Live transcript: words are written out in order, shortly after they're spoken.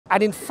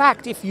And in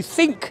fact, if you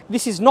think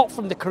this is not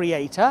from the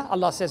Creator,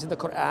 Allah says in the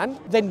Quran,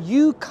 then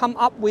you come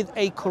up with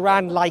a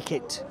Quran like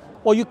it.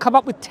 Or you come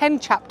up with 10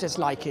 chapters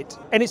like it.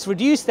 And it's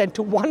reduced then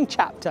to one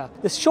chapter.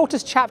 The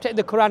shortest chapter in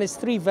the Quran is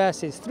 3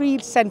 verses, 3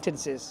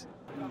 sentences.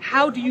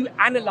 How do you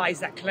analyze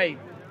that claim?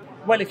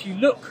 Well, if you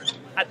look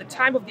at the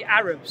time of the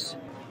Arabs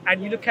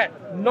and you look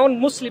at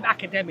non-Muslim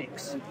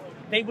academics,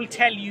 they will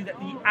tell you that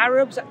the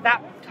Arabs at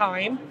that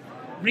time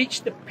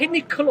reached the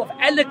pinnacle of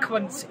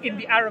eloquence in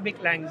the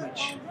Arabic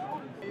language.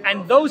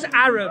 And those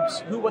Arabs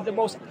who were the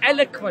most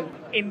eloquent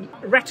in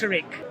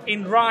rhetoric,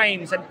 in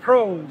rhymes and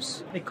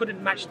prose, they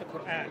couldn't match the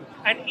Quran.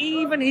 And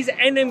even his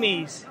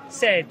enemies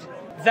said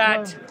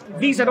that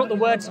these are not the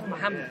words of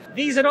Muhammad.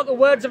 These are not the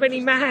words of any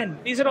man.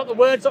 These are not the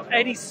words of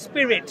any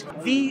spirit.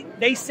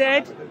 They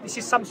said this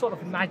is some sort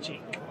of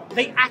magic.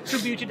 They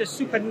attributed a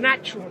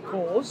supernatural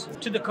cause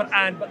to the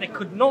Quran, but they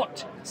could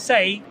not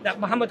say that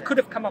Muhammad could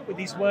have come up with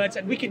these words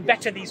and we can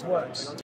better these words.